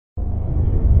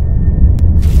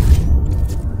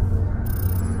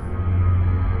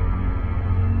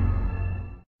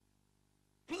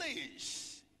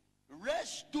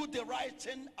right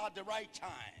thing at the right time.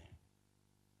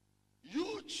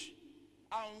 Youth,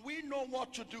 and we know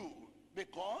what to do,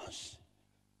 because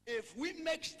if we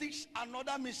make this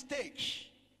another mistake,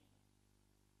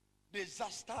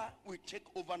 disaster will take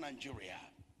over Nigeria.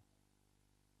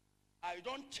 I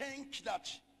don't think that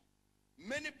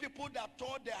many people that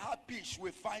thought they had peace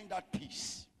will find that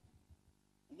peace.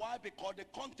 Why? Because the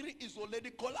country is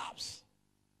already collapsed.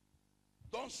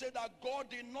 Don't say that God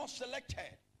did not select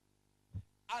her.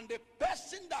 And the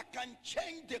person that can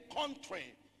change the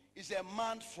country is a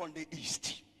man from the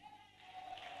east.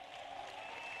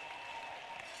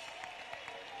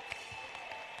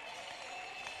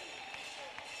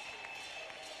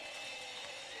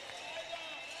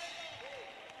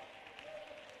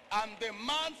 And the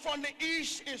man from the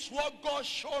east is what God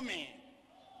showed me.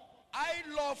 I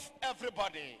love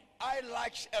everybody. I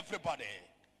like everybody.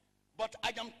 But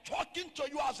I am talking to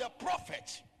you as a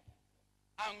prophet.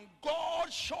 And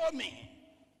God showed me.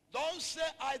 Don't say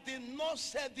I did not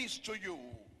say this to you.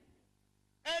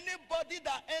 Anybody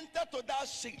that entered to that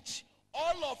seat,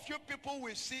 all of you people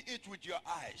will see it with your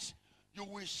eyes. You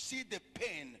will see the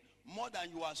pain more than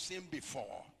you have seen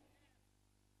before.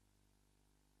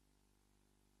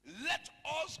 Let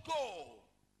us go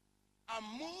and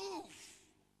move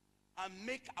and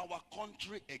make our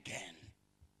country again.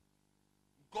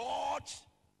 God,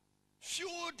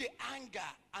 feel the anger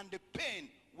and the pain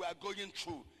we are going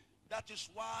through. That is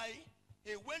why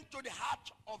he went to the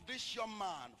heart of this young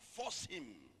man, force him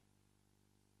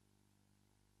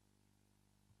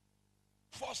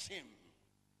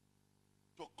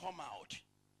to come out.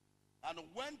 And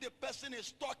when the person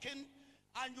is talking,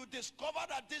 and you discover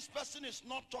that this person is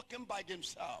not talking by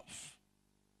himself,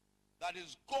 that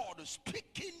is God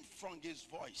speaking from his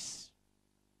voice.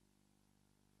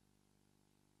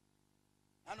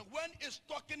 And when he's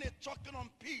talking on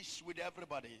peace with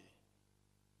everybody.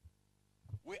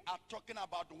 We are talking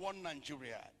about one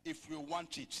Nigeria, if we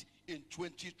want it, in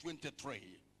 2023.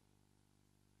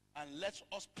 And let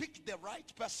us pick the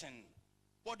right person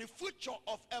for the future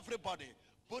of everybody,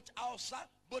 both outside,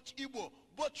 both Igbo,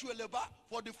 both Yoruba,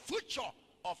 for the future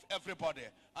of everybody.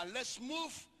 And let's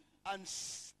move and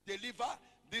deliver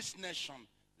this nation.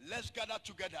 Let's gather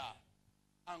together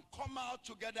and come out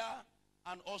together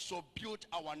and also build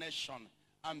our nation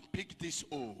and pick this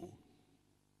O.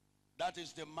 That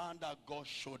is the man that God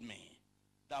showed me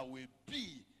that will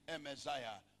be a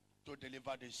Messiah to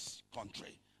deliver this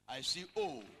country. I see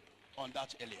O on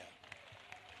that area.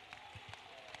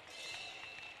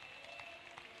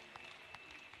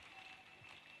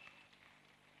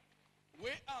 We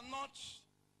are not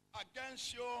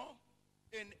against you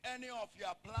in any of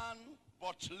your plan,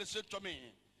 but listen to me.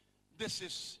 This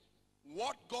is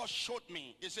what God showed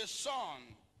me. He says, son,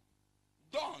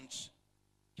 don't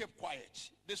keep quiet.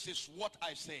 This is what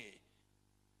I say.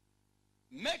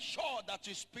 Make sure that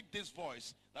you speak this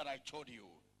voice that I told you.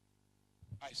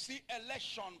 I see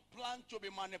election planned to be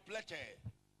manipulated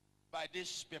by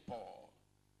these people.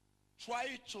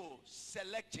 Try to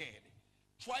select it.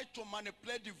 Try to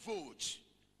manipulate the vote.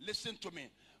 Listen to me.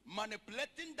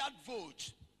 Manipulating that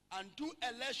vote and do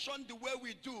election the way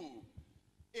we do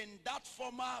in that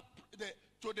former,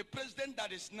 to the president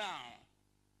that is now,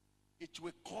 it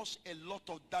will cause a lot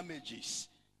of damages.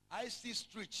 I see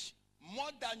streets more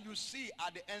than you see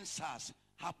at the NSAS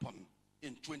happen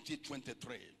in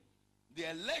 2023. The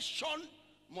election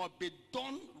must be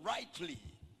done rightly.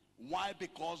 Why?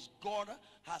 Because God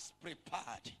has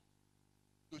prepared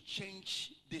to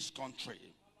change this country.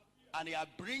 And he has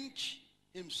bring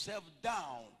himself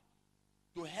down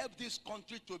to help this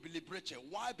country to be liberated.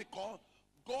 Why? Because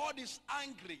God is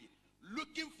angry,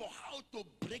 looking for how to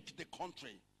break the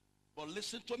country. But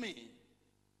listen to me.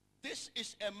 This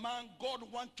is a man God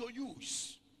wants to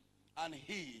use. And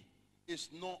he is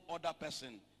no other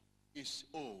person. Is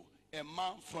a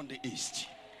man from the east.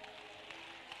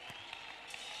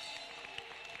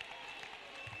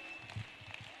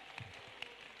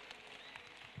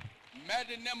 May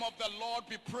the name of the Lord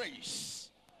be praised.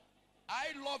 I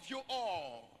love you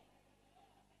all.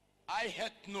 I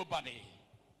hate nobody.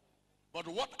 But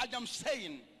what I am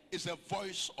saying is a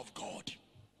voice of God.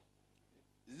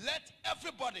 Let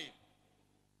everybody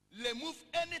remove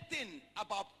anything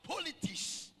about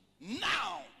politics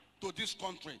now to this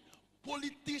country.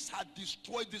 Politics has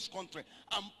destroyed this country.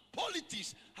 And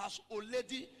politics has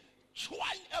already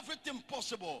tried everything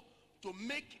possible to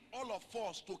make all of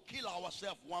us to kill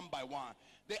ourselves one by one.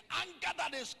 The anger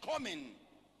that is coming,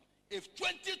 if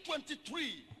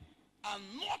 2023 are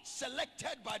not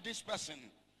selected by this person,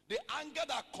 the anger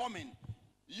that coming,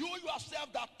 you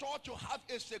yourself that thought you have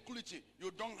a security,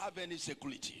 you don't have any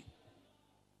security.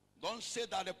 Don't say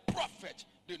that the prophet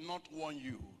did not warn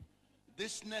you.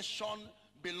 This nation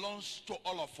belongs to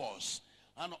all of us.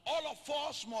 And all of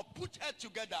us must put head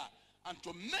together and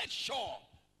to make sure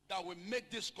that we make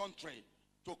this country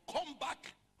to come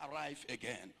back, arrive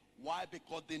again. Why?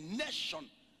 Because the nation,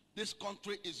 this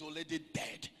country is already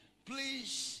dead.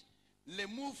 Please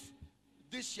remove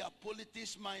this your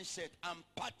politics mindset and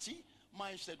party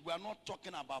mindset. We are not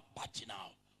talking about party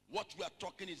now. What we are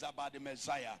talking is about the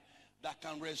Messiah that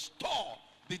can restore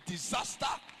the disaster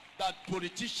that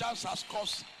politicians has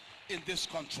caused in this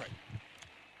country.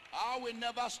 I will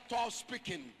never stop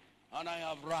speaking, and I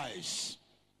have rise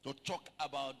to talk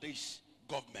about this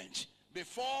government.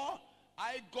 Before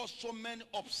I got so many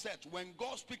upset, when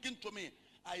God speaking to me,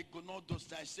 I go not those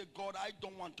things. I say, God, I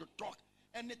don't want to talk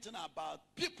anything about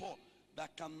people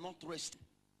that cannot rest.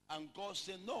 And God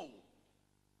said, no,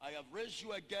 I have raised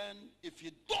you again. If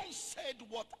you don't say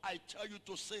what I tell you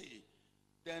to say,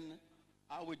 then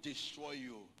I will destroy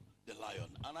you, the lion.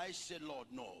 And I said, Lord,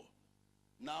 no.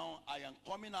 Now I am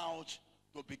coming out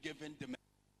to be given the message.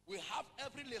 We have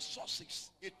every resources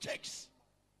it takes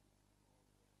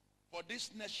for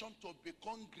this nation to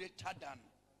become greater than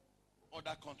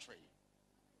other country.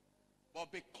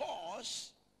 But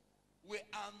because we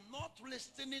are not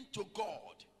listening to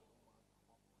God,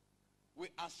 we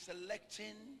are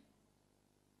selecting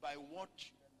by what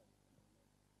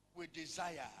we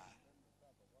desire.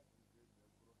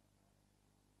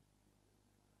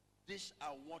 These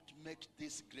are what makes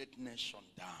this great nation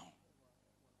down.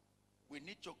 We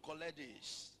need to collect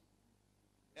this.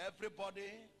 Everybody,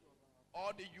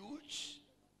 all the youth,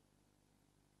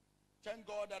 thank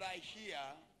God that I hear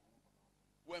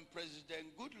when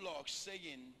President Goodluck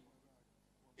saying,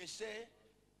 he say,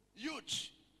 youth,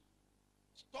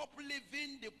 stop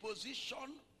living the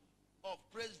position of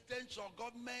president or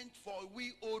government for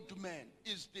we old men.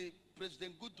 Is the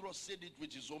President Goodluck said it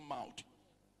with his own mouth.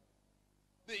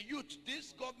 The youth,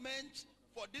 this government,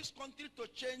 for this country to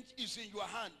change is in your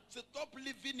hand. So stop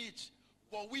living it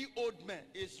for we old men.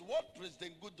 Is what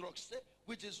President Goodluck said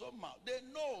with his own mouth. They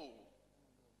know.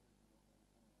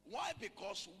 Why?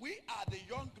 Because we are the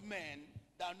young men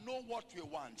that know what we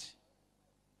want.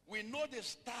 We know the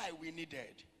style we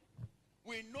needed.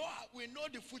 We know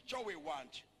the future we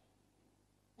want.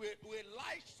 We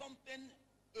like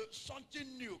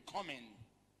something new coming.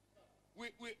 We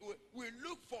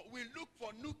look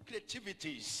for new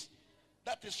creativities.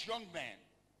 That is young men.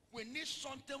 We need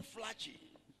something flashy.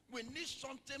 We need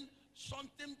something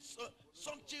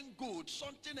good,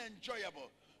 something enjoyable.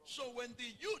 So when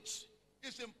the youth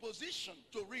is in position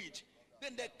to read,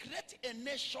 then they create a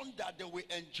nation that they will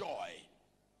enjoy.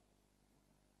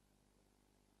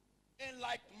 And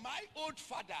like my old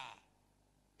father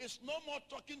is no more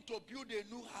talking to build a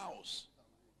new house.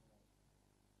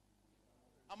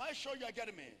 Am I sure you are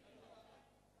getting me?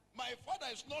 My father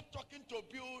is not talking to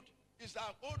build, he's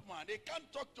an old man. They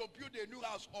can't talk to build a new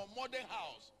house or modern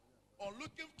house, or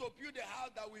looking to build a house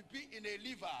that will be in a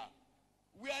river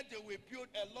where they will build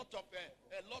a lot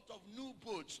of new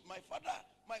boats. My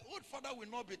old father will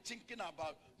not be thinking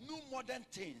about new modern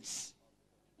things.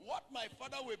 What my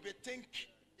father will be thinking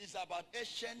is about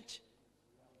ancient.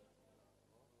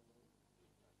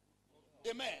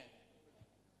 Amen.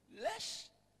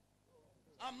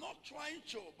 I'm not trying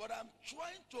to, but I'm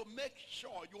trying to make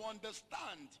sure you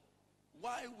understand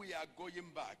why we are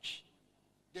going back.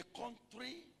 The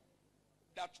country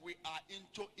that we are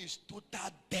into is total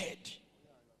dead.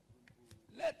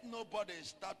 Let nobody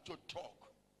start to talk.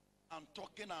 I'm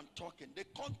talking and talking. The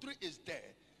country is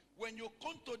dead. When you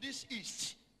come to this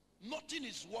east, nothing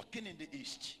is working in the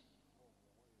east.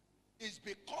 It's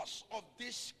because of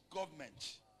this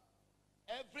government.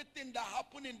 Everything that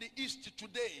happened in the east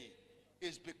today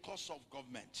is because of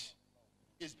government.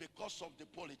 It's because of the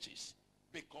politics.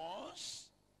 Because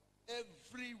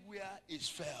everywhere is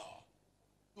fair.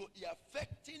 So it's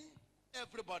affecting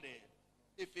everybody.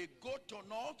 If you go to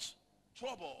north,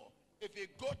 trouble. If you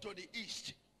go to the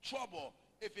east, trouble.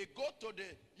 If you go to the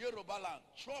Yoruba land,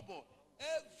 trouble.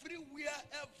 Everywhere,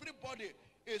 everybody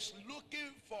is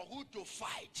looking for who to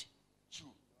fight to.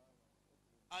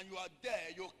 And you are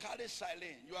there, you carry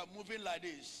silence, you are moving like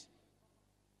this,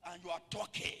 and you are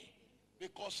talking.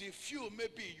 Because if you,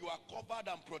 maybe you are covered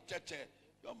and protected,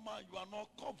 your man, you are not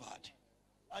covered,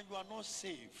 and you are not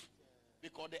safe.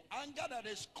 Because the anger that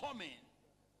is coming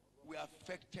will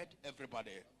affect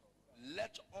everybody.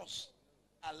 Let us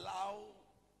allow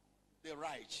the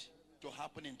right to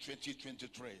happen in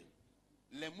 2023.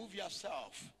 Remove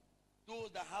yourself. Those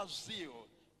that have zeal,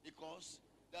 because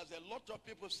there's a lot of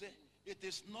people say, it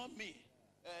is not me.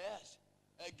 Yes,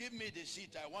 give me the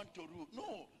seat, I want to rule.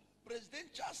 No,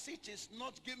 Presidential seat is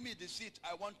not give me the seat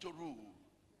I want to rule.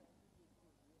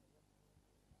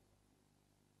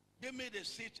 Give me the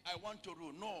seat I want to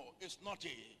rule. No, it's not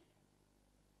it.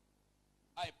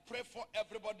 I pray for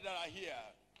everybody that are here.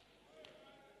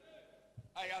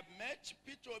 I have met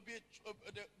Peter Obi,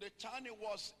 the time he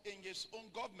was in his own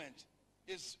government.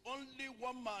 It's only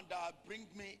one man that bring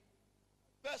me,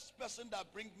 first person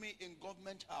that bring me in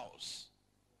government house.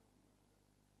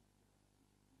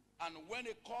 And when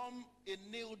he come, he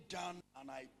kneeled down and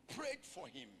I prayed for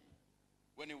him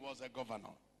when he was a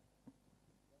governor.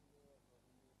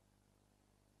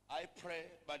 I pray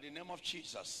by the name of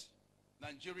Jesus,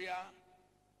 Nigeria,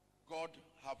 God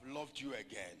have loved you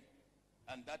again.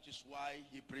 And that is why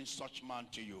he brings such man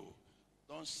to you.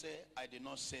 Don't say, I did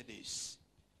not say this.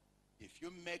 If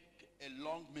you make a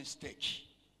long mistake,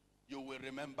 you will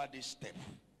remember this step.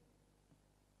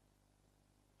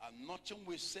 And nothing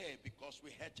we say because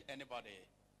we hate anybody.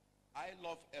 I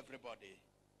love everybody.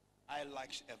 I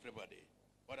like everybody.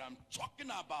 But I'm talking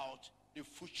about the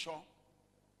future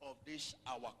of this,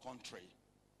 our country.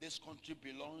 This country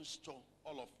belongs to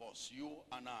all of us, you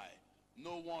and I.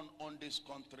 No one on this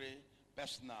country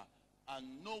personal, and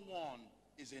no one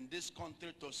is in this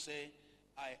country to say,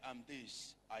 I am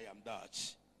this, I am that.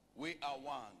 We are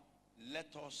one.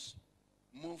 Let us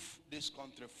move this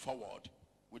country forward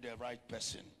with the right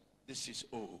person. This is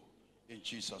all in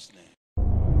Jesus' name.